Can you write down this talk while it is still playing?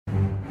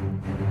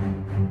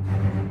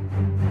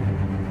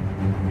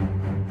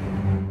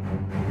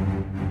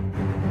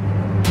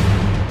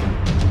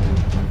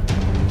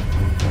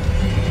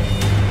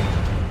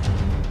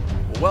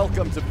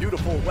welcome to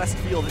beautiful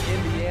Westfield,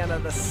 Indiana,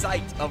 the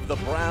site of the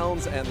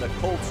Browns and the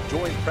Colts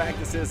joint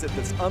practices at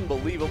this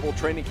unbelievable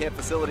training camp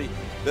facility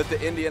that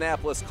the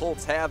Indianapolis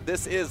Colts have.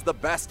 This is the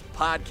best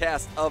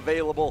podcast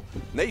available.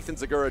 Nathan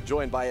Zegura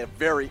joined by a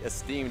very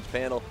esteemed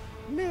panel.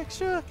 Nick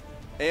Shook,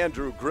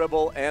 Andrew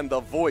Gribble, and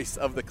the voice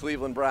of the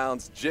Cleveland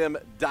Browns, Jim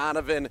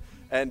Donovan.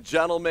 And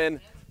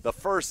gentlemen, the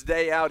first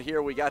day out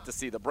here, we got to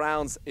see the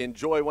Browns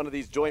enjoy one of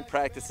these joint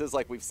practices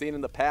like we've seen in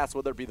the past,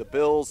 whether it be the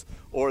Bills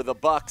or the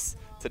Bucks.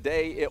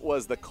 Today it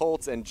was the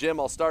Colts. And Jim,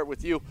 I'll start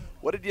with you.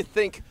 What did you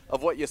think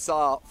of what you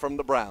saw from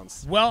the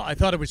Browns? Well, I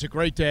thought it was a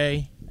great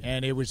day,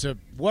 and it was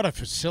what a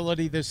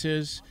facility this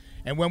is.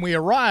 And when we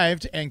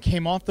arrived and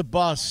came off the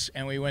bus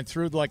and we went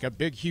through like a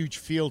big, huge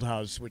field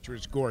house, which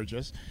was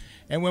gorgeous,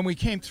 and when we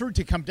came through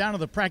to come down to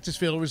the practice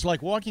field, it was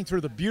like walking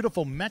through the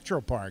beautiful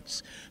Metro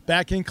Parks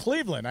back in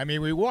Cleveland. I mean,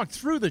 we walked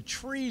through the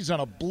trees on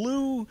a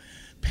blue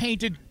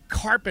painted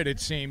carpet, it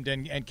seemed,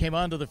 and came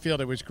onto the field.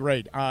 It was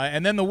great.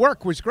 And then the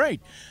work was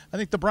great. I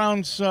think the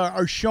Browns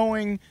are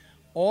showing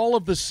all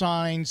of the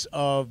signs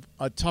of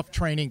a tough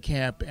training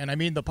camp, and I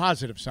mean the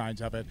positive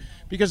signs of it,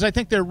 because I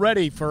think they're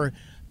ready for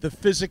the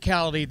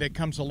physicality that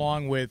comes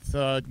along with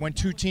when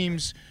two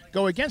teams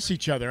go against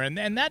each other. And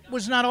that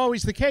was not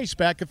always the case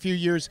back a few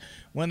years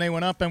when they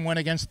went up and went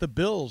against the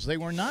Bills. They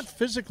were not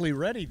physically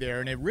ready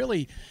there, and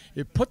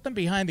it put them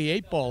behind the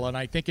eight ball, and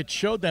I think it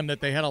showed them that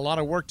they had a lot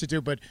of work to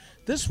do. But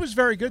this was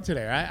very good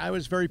today. I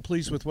was very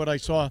pleased with what I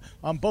saw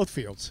on both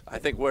fields. I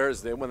think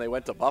when they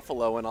went to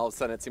Buffalo and all of a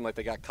sudden it seemed like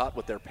they got caught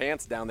with their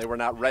pants down, they were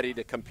not ready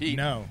to compete.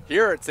 No.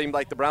 Here it seemed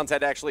like the Browns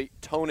had to actually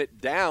tone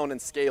it down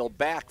and scale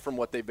back from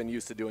what they've been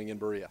used to doing in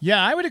Berea.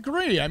 Yeah, I would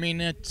agree. I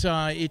mean, it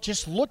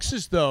just looks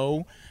as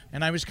though,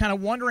 and I was kind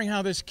of wondering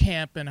how this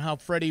camp and how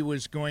Freddie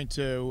was going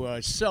to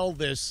sell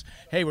this,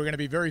 hey, we're going to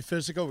be very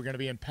physical, we're going to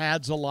be in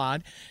pads a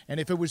lot, and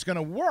if it was going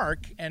to work,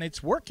 and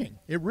it's working.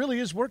 It really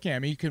is working. I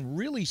mean, you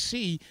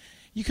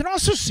can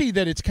also see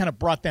that it's kind of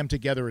brought them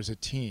together as a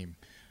team.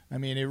 I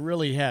mean, it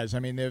really has. I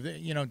mean,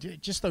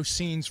 just those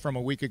scenes from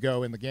a week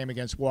ago in the game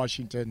against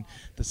Washington,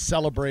 the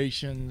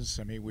celebrations,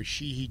 I mean, with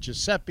Sheehy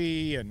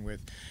Giuseppe and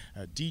with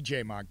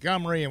DJ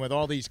Montgomery and with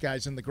all these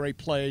guys in the great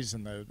plays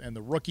and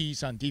the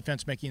rookies on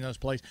defense making those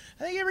plays.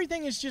 I think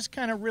everything is just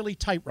kind of really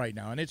tight right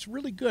now, and it's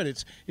really good.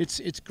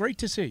 It's great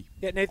to see.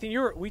 Yeah, Nathan,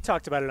 we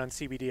talked about it on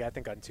CBD, I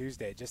think, on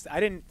Tuesday. Just I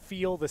didn't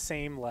feel the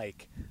same,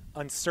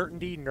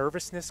 uncertainty,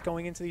 nervousness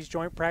going into these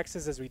joint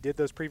practices as we did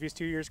those previous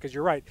 2 years, because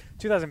you're right,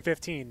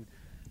 2015 –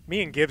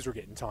 me and Gibbs were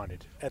getting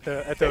taunted at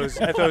those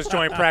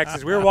joint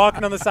practices. We were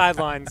walking on the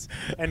sidelines,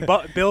 and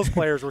Bills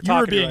players were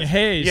talking. You were being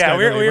hazed. Yeah,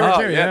 we were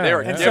too. Yeah, they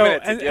were.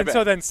 And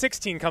so then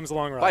 16 comes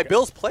along. By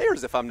Bills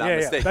players, if I'm not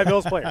mistaken. By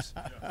Bills players.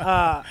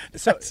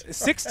 So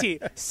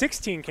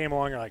 16 came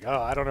along. You're like,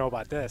 oh, I don't know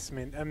about this. I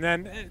mean, and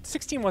then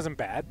 16 wasn't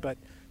bad, but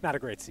not a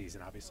great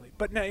season, obviously.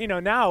 But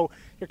now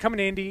you're coming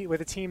to Indy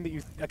with a team that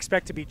you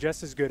expect to be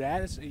just as good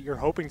as you're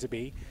hoping to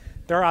be.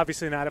 They're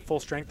obviously not at full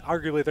strength.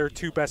 Arguably, their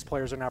two best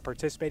players are not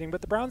participating.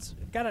 But the Browns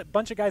got a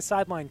bunch of guys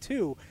sidelined,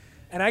 too.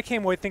 And I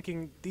came away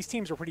thinking these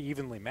teams are pretty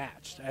evenly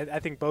matched. I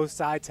think both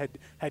sides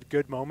had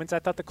good moments. I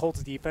thought the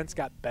Colts' defense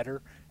got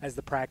better as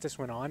the practice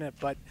went on.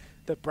 But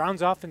the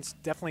Browns' offense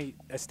definitely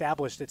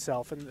established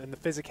itself, and the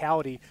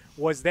physicality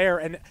was there.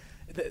 And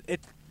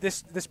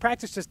this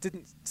practice just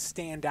didn't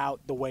stand out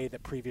the way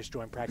that previous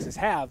joint practices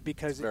have,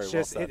 because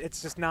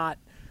it's just not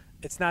 –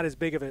 it's not as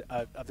big of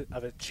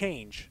a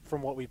change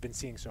from what we've been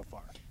seeing so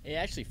far. It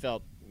actually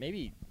felt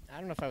maybe, I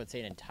don't know if I would say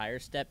an entire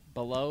step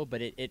below,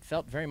 but it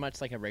felt very much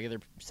like a regular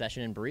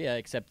session in Berea,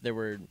 except there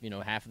were,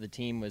 half of the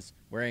team was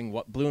wearing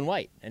blue and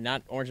white and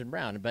not orange and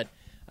brown. But,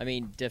 I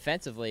mean,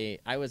 defensively,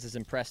 I was as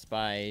impressed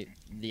by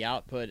the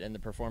output and the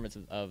performance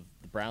of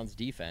the Browns'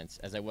 defense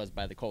as I was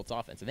by the Colts'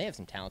 offense. And they have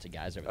some talented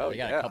guys over there. They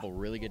got a couple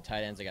really good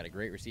tight ends. They got a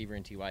great receiver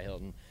in T.Y.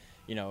 Hilton.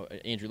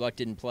 Andrew Luck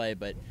didn't play,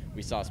 but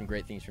we saw some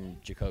great things from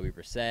Jacoby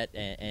Brissett,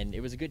 and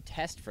it was a good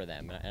test for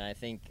them. And I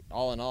think,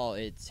 all in all,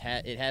 it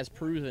has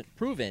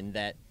proven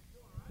that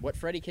what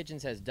Freddie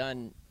Kitchens has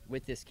done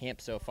with this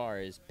camp so far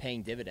is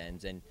paying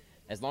dividends. And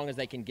as long as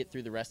they can get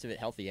through the rest of it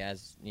healthy,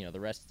 as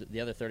the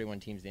other 31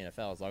 teams in the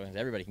NFL, as long as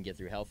everybody can get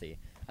through healthy,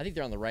 I think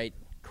they're on the right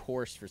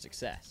course for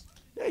success.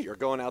 Yeah, you're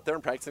going out there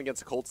and practicing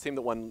against a Colts team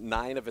that won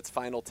 9 of its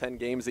final 10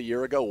 games a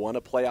year ago, won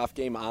a playoff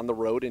game on the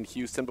road in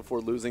Houston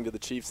before losing to the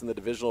Chiefs in the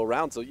divisional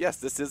round. So, yes,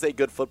 this is a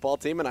good football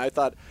team, and I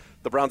thought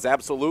the Browns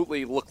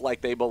absolutely looked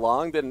like they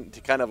belonged, and to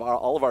kind of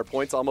all of our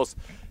points, almost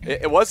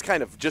it was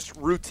kind of just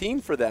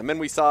routine for them. And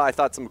we saw, I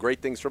thought, some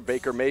great things from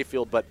Baker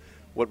Mayfield, but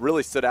what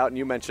really stood out, and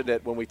you mentioned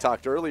it when we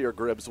talked earlier,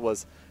 Gribbs,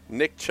 was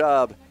Nick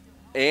Chubb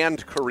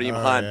and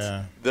Kareem Hunt.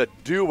 Yeah. The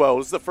duo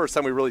was the first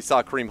time we really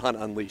saw Kareem Hunt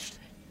unleashed.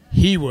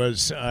 He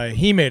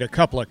made a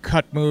couple of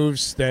cut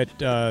moves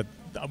that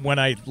when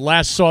I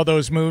last saw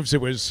those moves,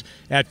 it was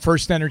at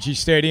First Energy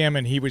Stadium,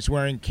 and he was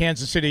wearing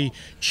Kansas City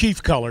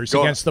Chief colors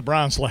against the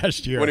Browns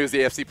last year. When he was the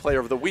AFC Player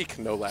of the Week,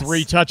 no less.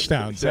 3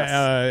 touchdowns.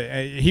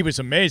 Yes. He was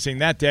amazing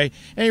that day,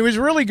 and he was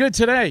really good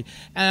today.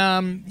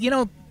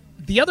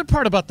 The other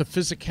part about the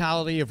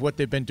physicality of what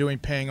they've been doing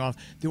paying off,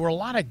 there were a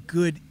lot of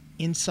good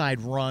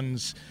inside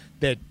runs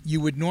that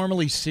you would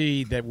normally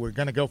see that were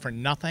going to go for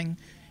nothing.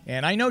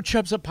 And I know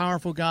Chubb's a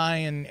powerful guy,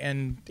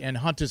 and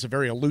Hunt is a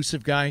very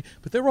elusive guy,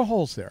 but there were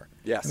holes there.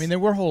 Yes. I mean, there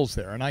were holes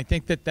there, and I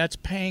think that that's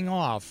paying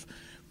off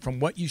from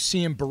what you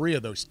see in Berea,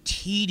 those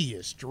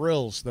tedious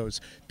drills,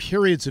 those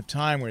periods of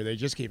time where they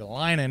just keep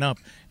lining up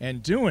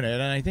and doing it,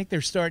 and I think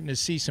they're starting to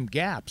see some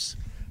gaps.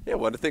 Yeah,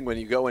 one thing when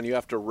you go and you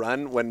have to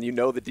run, when you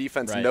know the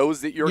defense Right.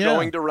 knows that you're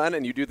going to run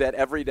and you do that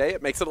every day,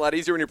 it makes it a lot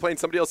easier when you're playing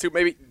somebody else who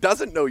maybe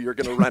doesn't know you're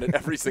going to run it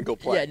every single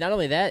play. Yeah, not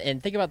only that,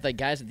 and think about the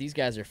guys that these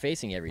guys are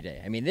facing every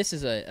day. I mean, this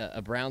is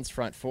a Browns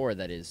front four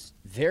that is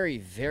very,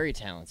 very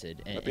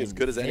talented. And, Might be as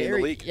good as any in the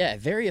league. Yeah,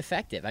 very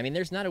effective. I mean,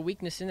 there's not a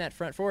weakness in that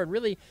front four. And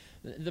really,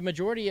 the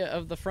majority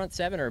of the front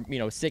seven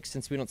are, 6,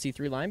 since we don't see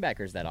 3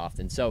 linebackers that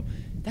often. So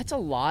that's a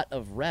lot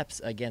of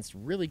reps against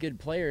really good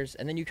players.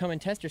 And then you come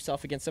and test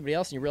yourself against somebody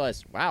else and you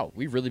realize, wow,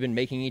 we've really been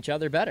making each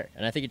other better.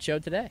 And I think it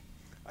showed today.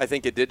 I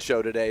think it did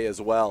show today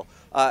as well.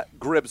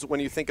 Gribbs,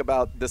 when you think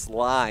about this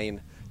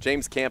line,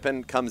 James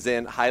Campen comes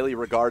in highly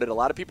regarded. A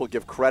lot of people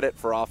give credit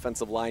for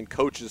offensive line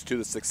coaches to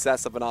the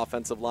success of an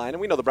offensive line.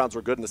 And we know the Browns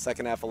were good in the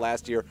second half of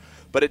last year,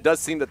 but it does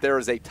seem that there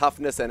is a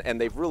toughness,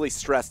 and they've really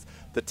stressed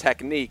the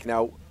technique.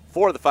 Now,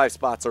 4 of the 5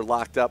 spots are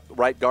locked up.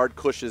 Right guard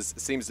Cush's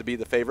seems to be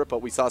the favorite,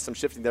 but we saw some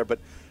shifting there. But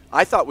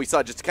I thought we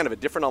saw just kind of a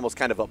different, almost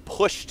kind of a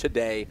push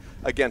today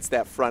against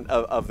that front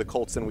of the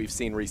Colts than we've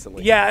seen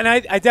recently. Yeah, and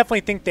I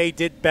definitely think they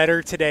did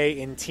better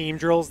today in team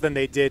drills than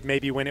they did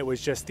maybe when it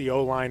was just the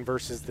O-line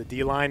versus the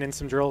D-line in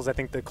some drills. I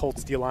think the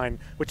Colts D-line,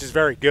 which is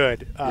very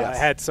good,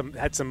 Yes.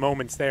 had some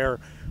moments there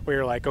where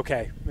you're like,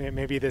 okay,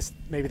 maybe this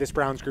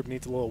Browns group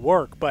needs a little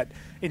work. But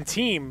in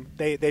team,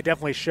 they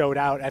definitely showed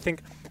out. I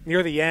think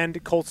near the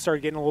end, Colts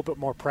started getting a little bit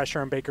more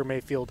pressure on Baker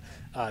Mayfield.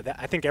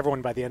 I think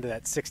everyone by the end of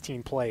that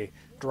 16-play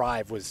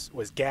drive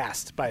was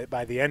gassed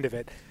by the end of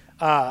it.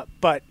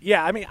 But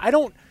yeah, I mean,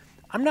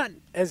 I'm not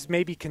as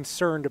maybe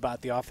concerned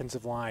about the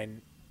offensive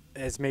line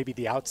as maybe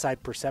the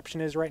outside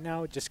perception is right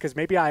now, just because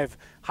maybe I have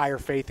higher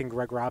faith in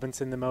Greg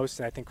Robinson the most,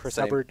 and I think Chris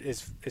Same. Hubbard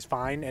is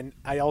fine. And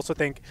I also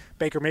think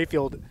Baker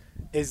Mayfield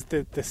is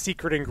the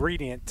secret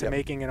ingredient to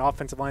making an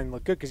offensive line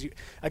look good. Because,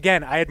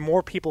 again, I had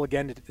more people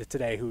again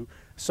today who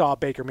saw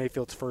Baker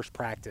Mayfield's first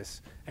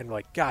practice and were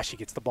like, gosh, he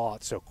gets the ball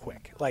out so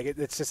quick. Like,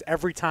 it's just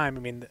every time.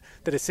 I mean,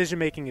 the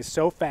decision-making is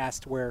so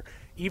fast where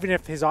even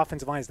if his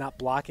offensive line is not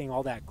blocking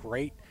all that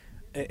great,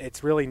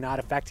 it's really not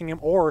affecting him,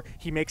 or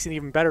he makes an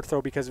even better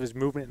throw because of his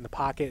movement in the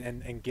pocket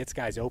and gets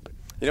guys open.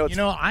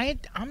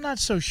 I'm not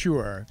so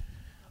sure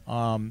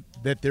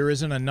that there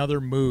isn't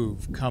another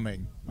move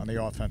coming on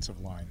the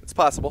offensive line. It's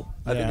possible.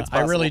 I think it's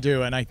possible. I really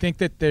do, and I think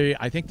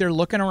they're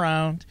looking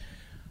around.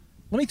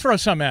 Let me throw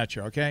something at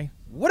you, okay?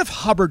 What if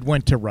Hubbard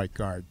went to right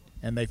guard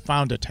and they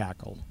found a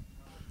tackle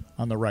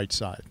on the right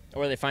side?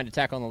 Or they find a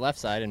tackle on the left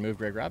side and move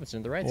Greg Robinson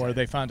to the right side. Or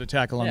they found a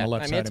tackle on the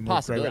left side it's and a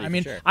moved Greg. possibility. I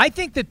mean, sure.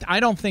 I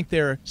don't think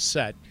they're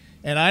set,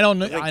 and I don't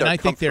know. I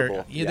think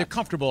comfortable. they're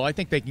comfortable. I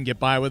think they can get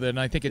by with it, and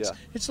I think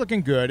it's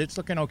looking good. It's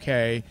looking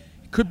okay.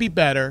 It could be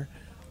better.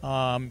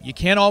 You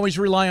can't always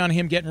rely on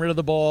him getting rid of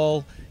the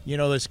ball,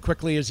 as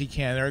quickly as he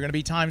can. There are going to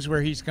be times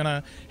where he's going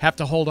to have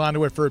to hold on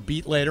to it for a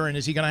beat later, and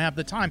is he going to have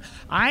the time?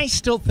 I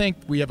still think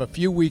we have a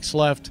few weeks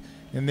left,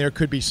 and there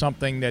could be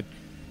something that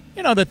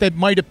that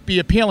might be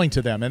appealing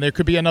to them, and there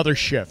could be another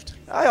shift.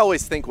 I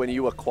always think when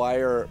you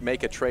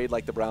make a trade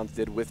like the Browns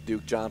did with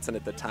Duke Johnson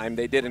at the time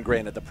they did, and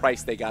granted the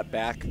price they got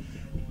back,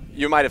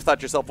 you might have thought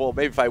to yourself, well,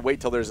 maybe if I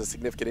wait till there's a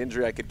significant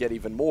injury, I could get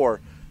even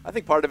more. I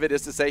think part of it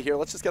is to say, here,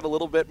 let's just get a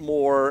little bit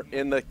more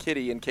in the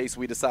kitty in case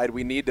we decide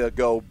we need to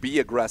go be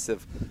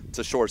aggressive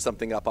to shore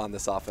something up on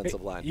this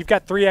offensive line. You've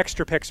got 3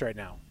 extra picks right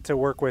now to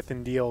work with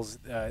in deals,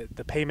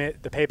 the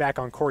payback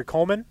on Corey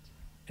Coleman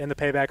and the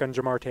payback on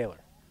Jamar Taylor.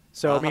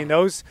 So, I mean,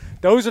 those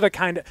are the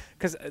kind of –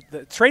 because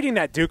trading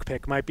that Duke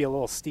pick might be a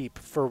little steep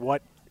for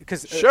what –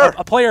 because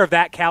a player of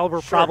that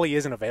caliber probably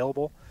isn't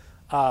available.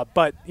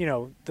 But,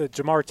 the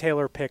Jamar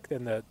Taylor pick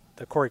and the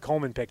Corey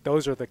Coleman pick,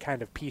 those are the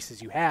kind of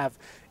pieces you have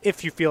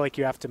if you feel like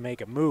you have to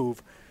make a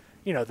move.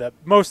 The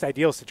most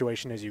ideal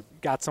situation is you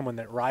got someone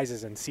that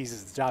rises and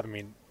seizes the job. I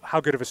mean,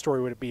 how good of a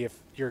story would it be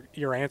if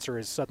your answer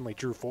is suddenly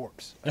Drew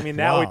Forbes? I mean,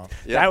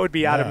 that would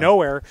be out of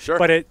nowhere. Sure.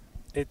 But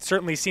it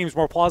certainly seems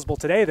more plausible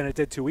today than it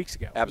did 2 weeks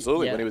ago.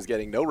 Absolutely, when he was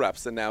getting no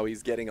reps, and now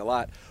he's getting a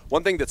lot.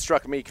 One thing that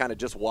struck me kind of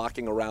just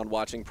walking around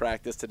watching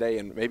practice today,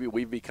 and maybe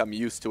we've become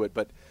used to it,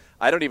 but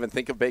I don't even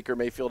think of Baker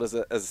Mayfield as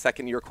a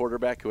second-year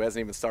quarterback who hasn't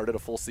even started a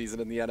full season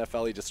in the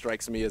NFL. He just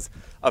strikes me as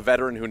a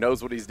veteran who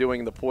knows what he's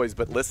doing in the poise.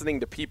 But listening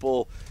to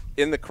people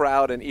in the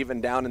crowd and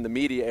even down in the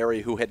media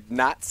area who had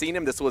not seen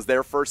him, this was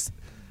their first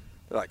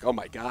 – they're like, oh,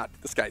 my God,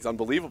 this guy's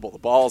unbelievable. The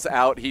ball's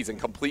out. He's in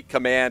complete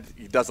command.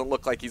 He doesn't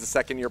look like he's a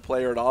second-year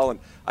player at all.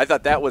 And I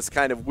thought that was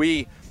kind of –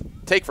 we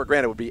take for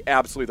granted would be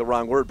absolutely the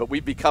wrong word, but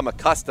we've become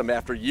accustomed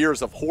after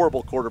years of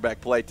horrible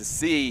quarterback play to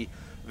see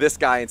this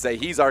guy and say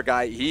he's our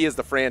guy, he is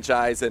the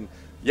franchise, and,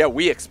 yeah,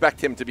 we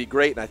expect him to be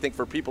great. And I think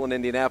for people in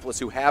Indianapolis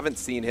who haven't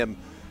seen him,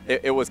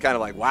 it was kind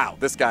of like, wow,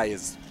 this guy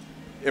is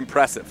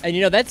impressive.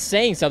 And, that's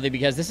saying something,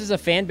 because this is a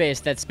fan base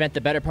that spent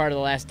the better part of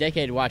the last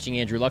decade watching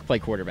Andrew Luck play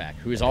quarterback,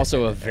 who is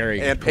also a very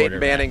good quarterback. And Peyton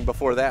Manning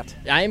before that.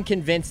 I am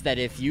convinced that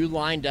if you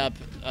lined up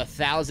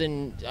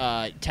 1,000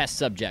 test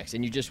subjects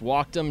and you just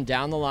walked them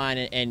down the line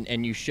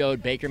and you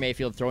showed Baker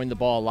Mayfield throwing the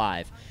ball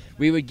live,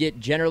 we would get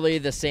generally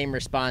the same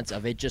response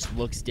of, it just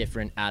looks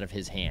different out of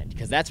his hand.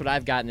 Because that's what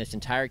I've gotten this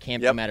entire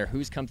camp, no matter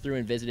who's come through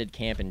and visited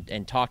camp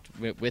and talked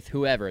with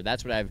whoever.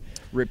 That's what I've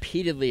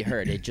repeatedly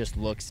heard. It just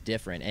looks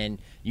different. And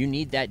you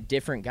need that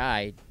different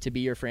guy to be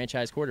your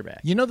franchise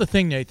quarterback. You know the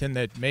thing, Nathan,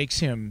 that makes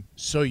him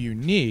so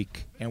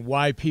unique and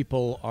why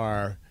people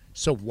are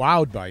so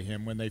wowed by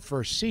him when they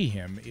first see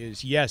him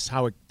is, yes,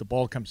 how the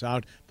ball comes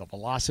out, the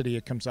velocity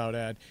it comes out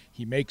at.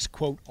 He makes,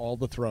 quote, all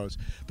the throws.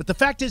 But the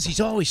fact is, he's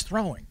always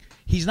throwing.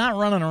 He's not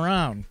running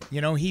around.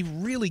 He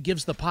really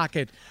gives the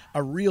pocket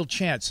a real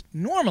chance.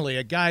 Normally,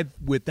 a guy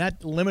with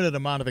that limited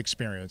amount of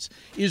experience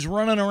is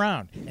running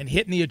around and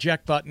hitting the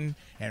eject button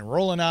and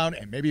rolling out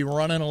and maybe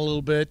running a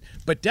little bit,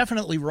 but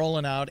definitely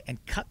rolling out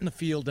and cutting the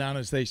field down,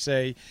 as they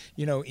say,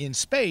 in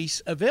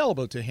space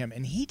available to him.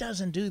 And he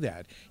doesn't do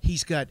that.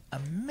 He's got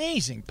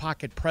amazing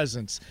pocket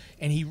presence,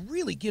 and he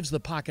really gives the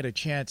pocket a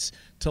chance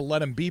to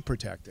let him be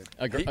protected.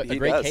 A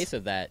great case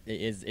of that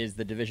is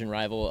the division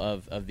rival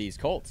of these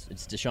Colts.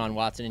 It's Deshaun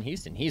Watson in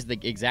Houston. He's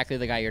exactly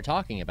the guy you're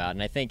talking about.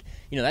 And I think,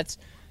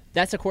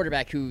 that's a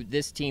quarterback who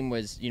this team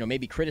was,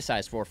 maybe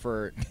criticized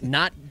for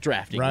not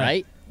drafting,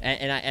 right?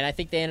 And I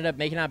think they ended up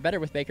making out better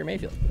with Baker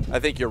Mayfield. I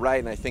think you're right,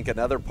 and I think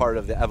another part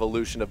of the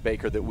evolution of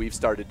Baker that we've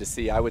started to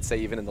see, I would say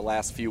even in the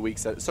last few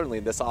weeks, certainly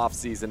in this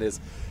offseason, is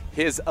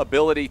his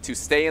ability to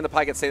stay in the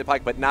pocket,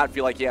 but not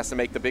feel like he has to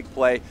make the big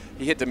play.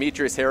 He hit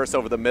Demetrius Harris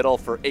over the middle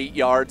for 8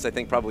 yards, I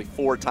think probably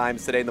 4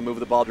 times today in the move of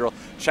the ball drill.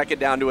 Check it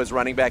down to his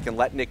running back and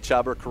let Nick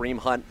Chubb or Kareem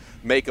Hunt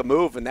make a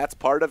move, and that's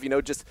part of,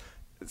 just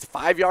it's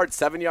 5 yards,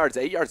 7 yards,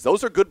 8 yards.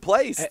 Those are good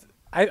plays.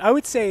 I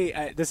would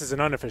say, this is an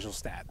unofficial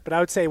stat, but I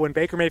would say when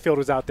Baker Mayfield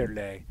was out there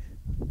today,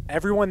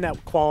 everyone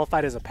that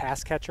qualified as a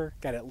pass catcher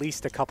got at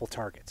least a couple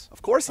targets.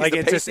 Of course, he's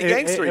the pacey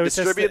gangster. He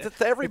distributed it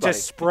to everybody.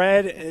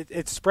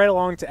 It spread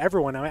along to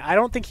everyone. I mean, I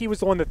don't think he was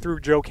the one that threw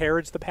Joe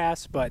Carriage the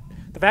pass, but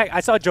the fact I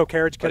saw Joe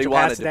Carriage catch a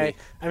pass today,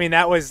 I mean,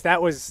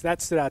 that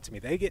stood out to me.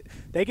 They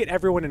get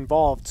everyone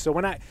involved. So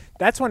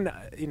that's when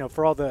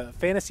for all the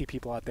fantasy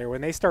people out there, when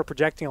they start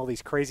projecting all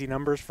these crazy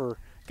numbers for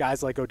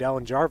guys like Odell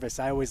and Jarvis,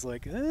 I always I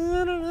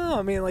don't know.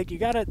 I mean, you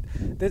got to –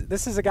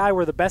 this is a guy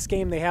where the best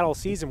game they had all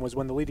season was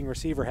when the leading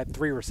receiver had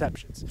 3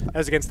 receptions. That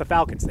was against the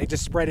Falcons. They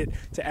just spread it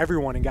to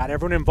everyone and got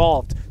everyone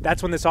involved.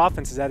 That's when this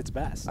offense is at its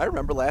best. I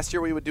remember last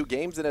year we would do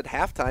games, and at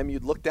halftime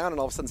you'd look down, and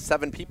all of a sudden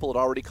 7 people had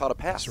already caught a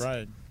pass. That's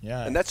right.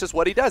 Yeah. And that's just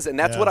what he does. And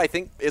that's what I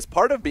think is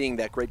part of being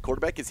that great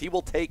quarterback is he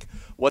will take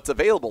what's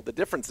available. The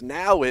difference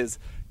now is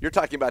you're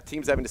talking about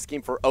teams having to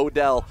scheme for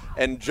Odell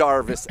and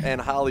Jarvis and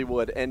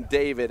Hollywood and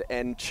David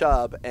and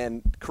Chubb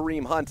and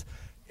Kareem Hunt.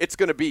 It's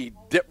going to be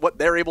what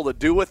they're able to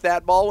do with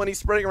that ball when he's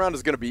spreading around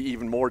is going to be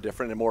even more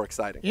different and more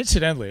exciting.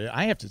 Incidentally,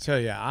 I have to tell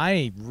you,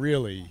 I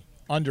really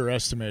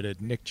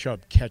underestimated Nick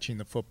Chubb catching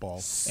the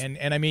football.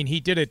 And I mean, he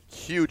did it.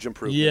 Huge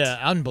improvement. Yeah,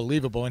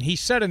 unbelievable. And he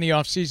said in the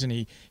offseason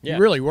he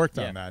really worked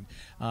on that.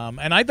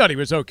 And I thought he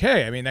was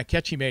okay. I mean, that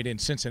catch he made in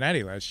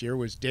Cincinnati last year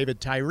was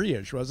David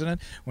Tyree-ish, wasn't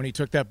it? When he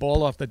took that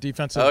ball off the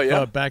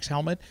defensive back's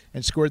helmet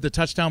and scored the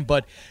touchdown.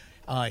 But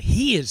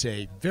he is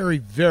a very,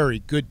 very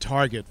good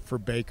target for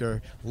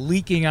Baker,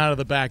 leaking out of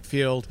the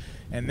backfield,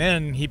 and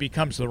then he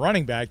becomes the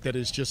running back that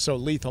is just so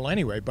lethal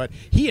anyway. But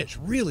he has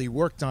really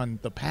worked on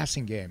the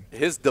passing game.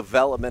 His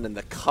development and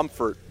the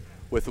comfort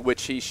with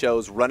which he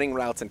shows running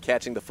routes and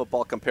catching the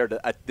football compared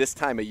to at this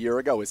time a year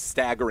ago is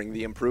staggering,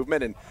 the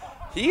improvement. And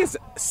he is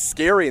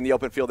scary in the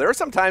open field. There are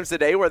some times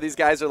today where these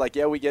guys are like,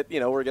 we're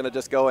going to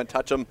just go and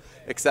touch him,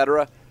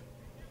 etc.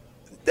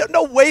 There's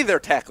no way they're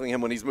tackling him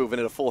when he's moving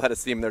at a full head of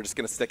steam. They're just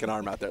going to stick an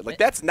arm out there.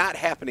 That's not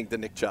happening to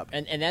Nick Chubb.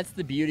 And that's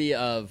the beauty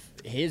of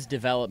his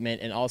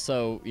development and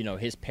also,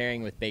 his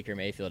pairing with Baker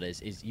Mayfield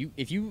is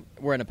if you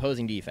were an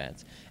opposing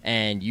defense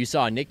and you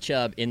saw Nick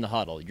Chubb in the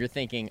huddle, you're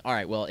thinking, all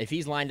right, well, if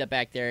he's lined up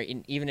back there,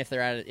 even if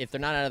they're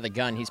not out of the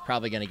gun, he's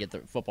probably going to get the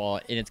football,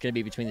 and it's going to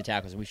be between the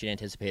tackles, and we should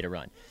anticipate a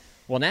run.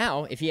 Well,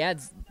 now, if he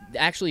adds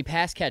actually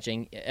pass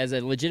catching as a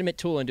legitimate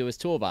tool into his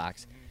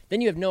toolbox, then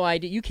you have no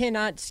idea. You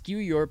cannot skew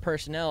your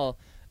personnel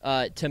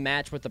to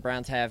match what the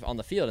Browns have on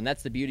the field. And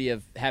that's the beauty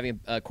of having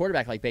a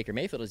quarterback like Baker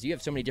Mayfield is you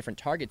have so many different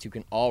targets who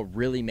can all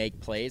really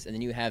make plays, and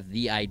then you have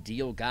the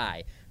ideal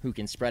guy who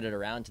can spread it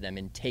around to them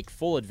and take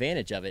full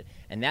advantage of it.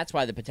 And that's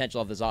why the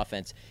potential of this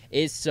offense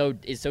is so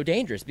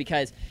dangerous,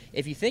 because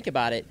if you think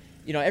about it,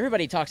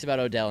 everybody talks about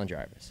Odell and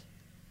Jarvis.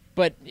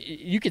 But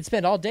you could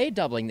spend all day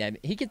doubling them.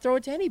 He could throw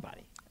it to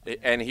anybody.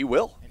 And he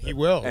will. He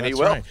will. And he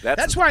will. Right.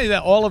 That's why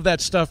all of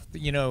that stuff,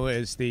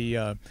 is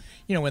the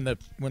when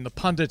the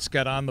pundits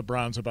got on the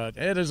Browns about,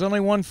 there's only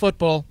one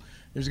football.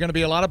 There's going to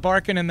be a lot of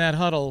barking in that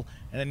huddle,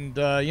 and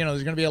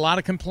there's going to be a lot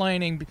of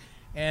complaining.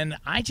 And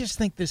I just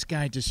think this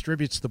guy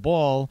distributes the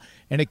ball,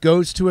 and it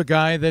goes to a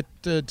guy that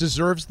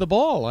deserves the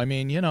ball. I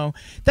mean,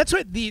 that's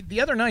what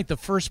the other night, the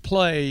first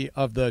play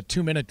of the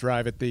 2-minute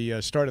drive at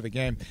the start of the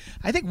game,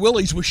 I think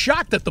Willies was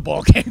shocked that the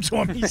ball came to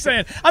him. He's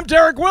saying, I'm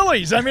Derek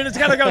Willies. I mean, it's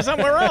got to go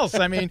somewhere else.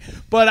 I mean,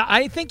 but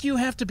I think you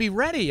have to be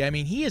ready. I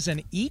mean, he is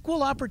an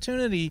equal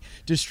opportunity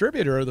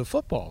distributor of the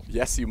football.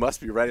 Yes, you must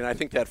be ready. And I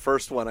think that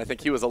first one, I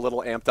think he was a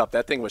little amped up.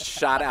 That thing was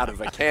shot out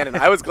of a cannon.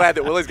 I was glad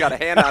that Willies got a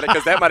hand on it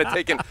because that might have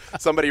taken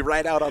somebody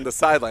right out on the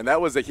sideline. That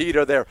was a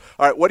heater there.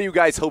 All right, what do you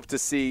guys hope to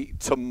see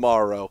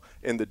tomorrow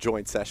in the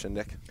joint session,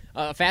 Nick?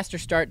 A faster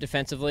start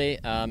defensively,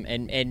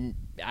 and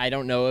I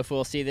don't know if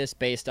we'll see this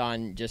based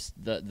on just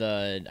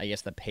the I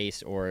guess the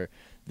pace or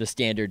the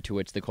standard to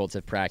which the Colts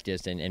have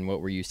practiced and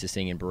what we're used to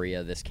seeing in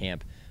Berea this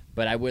camp.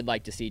 But I would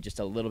like to see just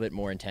a little bit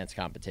more intense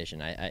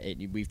competition.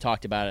 We've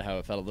talked about it, how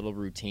it felt a little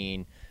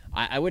routine.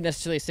 I wouldn't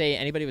necessarily say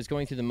anybody was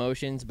going through the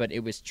motions, but it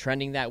was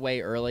trending that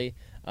way early.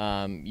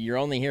 You're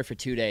only here for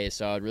 2 days,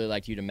 so I'd really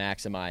like you to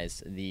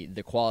maximize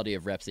the quality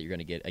of reps that you're going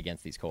to get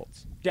against these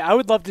Colts. Yeah, I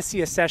would love to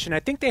see a session.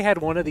 I think they had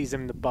one of these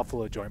in the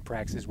Buffalo joint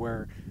practices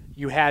where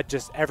you had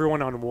just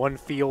everyone on one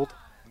field,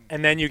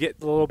 and then you get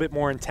a little bit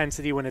more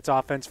intensity when it's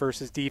offense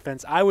versus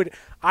defense. I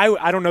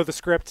don't know the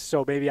script,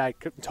 so maybe I'm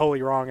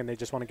totally wrong and they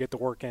just want to get the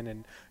work in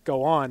and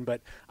go on,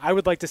 but I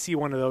would like to see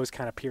one of those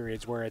kind of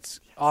periods where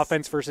it's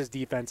offense versus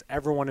defense,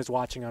 everyone is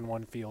watching on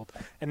one field,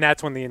 and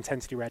that's when the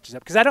intensity ratchets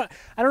up. Because I don't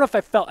know if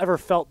I ever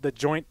felt the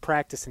joint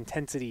practice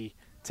intensity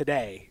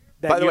today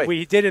that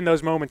we did in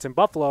those moments in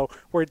Buffalo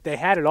where they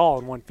had it all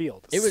in one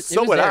field. It was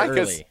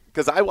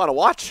because I want to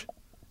watch.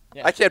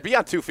 Yeah. I can't be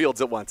on two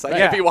fields at once. I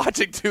can't be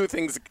watching two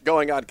things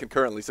going on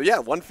concurrently. So, yeah,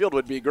 one field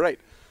would be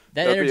great.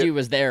 That energy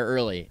was there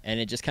early, and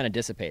it just kind of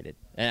dissipated.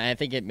 And I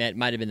think it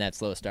might have been that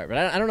slow start. But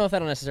I don't know if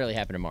that'll necessarily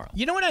happen tomorrow.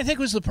 You know what I think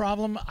was the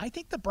problem? I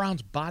think the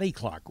Browns' body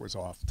clock was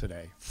off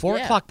today. 4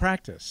 o'clock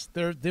practice.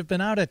 They've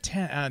been out at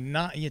 10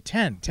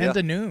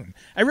 to noon.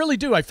 I really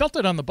do. I felt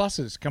it on the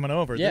buses coming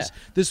over. Yeah.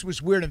 This was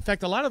weird. In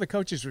fact, a lot of the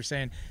coaches were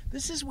saying,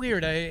 this is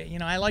weird.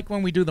 I like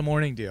when we do the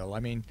morning deal.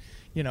 I mean,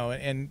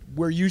 and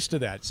we're used to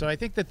that. So I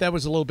think that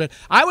was a little bit.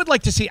 I would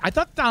like to see. I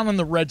thought down in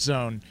the red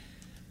zone,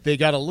 they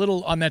got a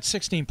little on that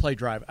 16-play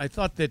drive. I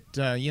thought that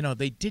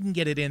they didn't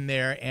get it in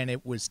there, and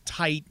it was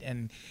tight.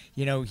 And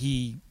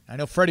I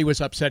know Freddie was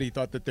upset. He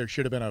thought that there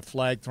should have been a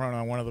flag thrown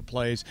on one of the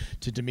plays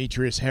to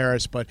Demetrius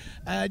Harris. But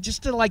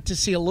just to like to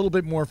see a little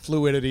bit more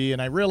fluidity.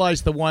 And I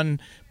realized the one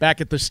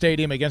back at the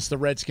stadium against the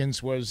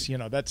Redskins was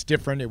that's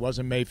different. It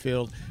wasn't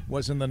Mayfield. It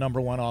wasn't the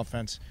number one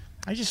offense.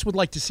 I just would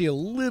like to see a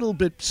little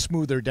bit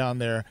smoother down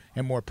there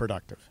and more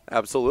productive.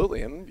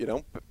 Absolutely. And,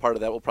 part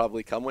of that will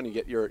probably come when you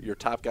get your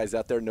top guys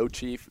out there. No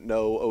Chief,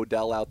 no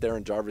Odell out there,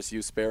 and Jarvis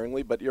used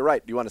sparingly. But you're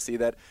right. You want to see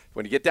that.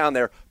 When you get down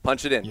there,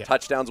 punch it in. Yeah.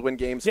 Touchdowns win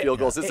games, field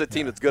goals. This is a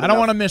team that's good I don't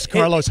want to miss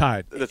Carlos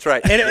Hyde. That's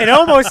right.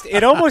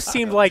 It almost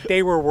seemed like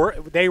they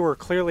were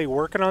clearly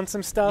working on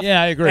some stuff.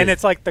 Yeah, I agree. And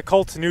it's like the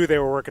Colts knew they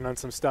were working on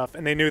some stuff,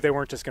 and they knew they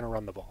weren't just going to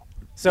run the ball.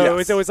 So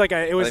yes. it was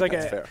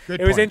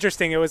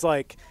interesting. It was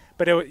like,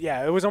 but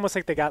it was almost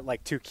like they got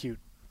like too cute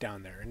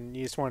down there, and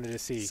you just wanted to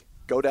see.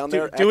 Go down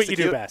there, do what you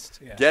do best.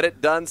 Yeah. Get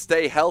it done,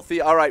 stay healthy.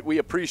 All right, we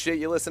appreciate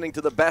you listening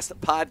to the best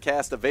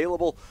podcast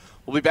available.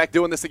 We'll be back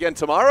doing this again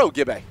tomorrow,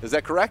 Gibbe. Is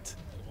that correct?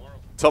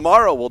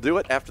 Tomorrow we'll do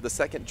it after the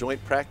second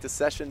joint practice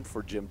session.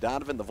 For Jim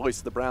Donovan, the voice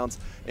of the Browns,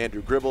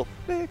 Andrew Gribble,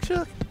 Nick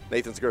Shook,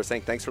 Nathan Zegura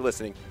saying thanks for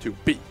listening to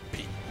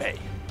BPA.